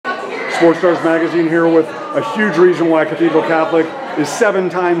Sports Stars magazine here with a huge reason why Cathedral Catholic is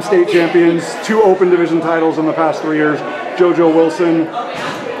 7-time state champions, 2 open division titles in the past 3 years. Jojo Wilson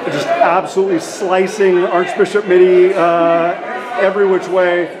just absolutely slicing Archbishop Mitty every which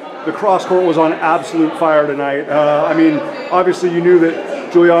way. The cross court was on absolute fire tonight. I mean, obviously you knew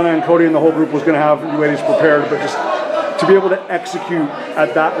that Juliana and Cody and the whole group was going to have you ladies prepared, but just to be able to execute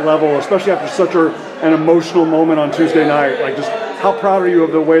at that level, especially after such an emotional moment on Tuesday night, like, just how proud are you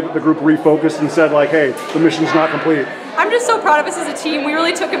of the way that the group refocused and said, like, hey, the mission's not complete? I'm just so proud of us as a team. We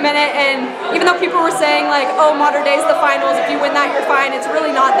really took a minute, and even though people were saying, like, oh, modern day is the finals, if you win that, you're fine, it's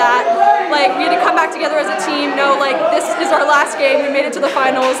really not that. Like, we had to come back together as a team, know, like, this is our last game, we made it to the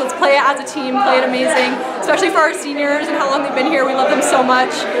finals, let's play it as a team, play it amazing, especially for our seniors and how long they've been here. We love them so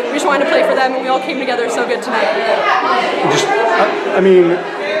much. We just wanted to play for them, and we all came together so good tonight. I mean,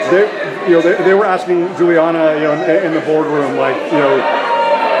 they were asking Juliana, in the boardroom, like,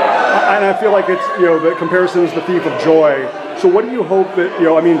 and I feel like it's, the comparison is the thief of joy. So what do you hope that,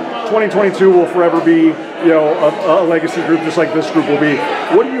 I mean, 2022 will forever be, a legacy group just like this group will be.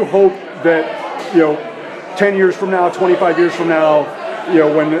 What do you hope that, 10 years from now, 25 years from now,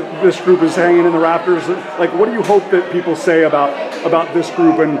 when this group is hanging in the rafters, like, what do you hope that people say about this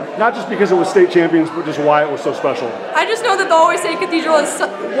group, and not just because it was state champions, but just why it was so special? I just know that they'll always say Cathedral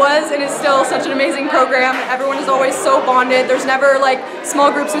was and is still such an amazing program. Everyone is always so bonded. There's never, like,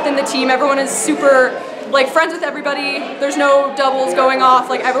 small groups within the team. Everyone is super, like, friends with everybody. There's no doubles going off.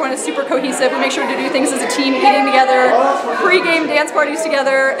 Like, everyone is super cohesive. We make sure to do things as a team, eating together, pre-game dance parties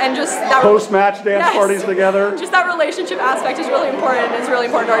together, and just that post-match dance parties together. Just that relationship aspect is really important. It's really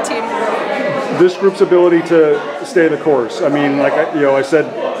important to our team. This group's ability to stay the course. I mean, like, I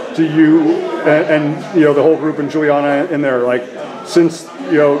said to you and the whole group and Juliana in there, like, since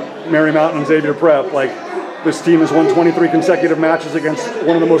Marymount and Xavier Prep, like, this team has won 23 consecutive matches against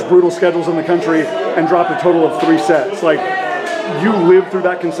one of the most brutal schedules in the country and dropped a total of 3 sets. Like, you live through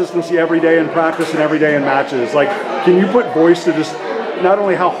that consistency every day in practice and every day in matches. Like, can you put voice to just not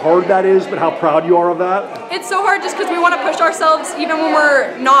only how hard that is, but how proud you are of that? It's so hard just because we want to push ourselves even when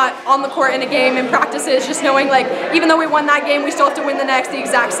we're not on the court in a game, in practices, just knowing, like, even though we won that game, we still have to win the next the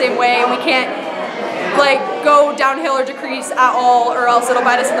exact same way, and we can't, like, go downhill or decrease at all, or else it'll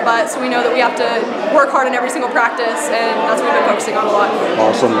bite us in the butt. So we know that we have to work hard in every single practice, and that's what we've been focusing on a lot.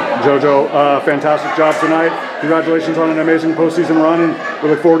 Awesome. Jojo, fantastic job tonight. Congratulations on an amazing postseason run, and we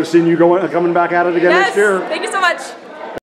look forward to seeing you coming back at it again next year. Thank you so much.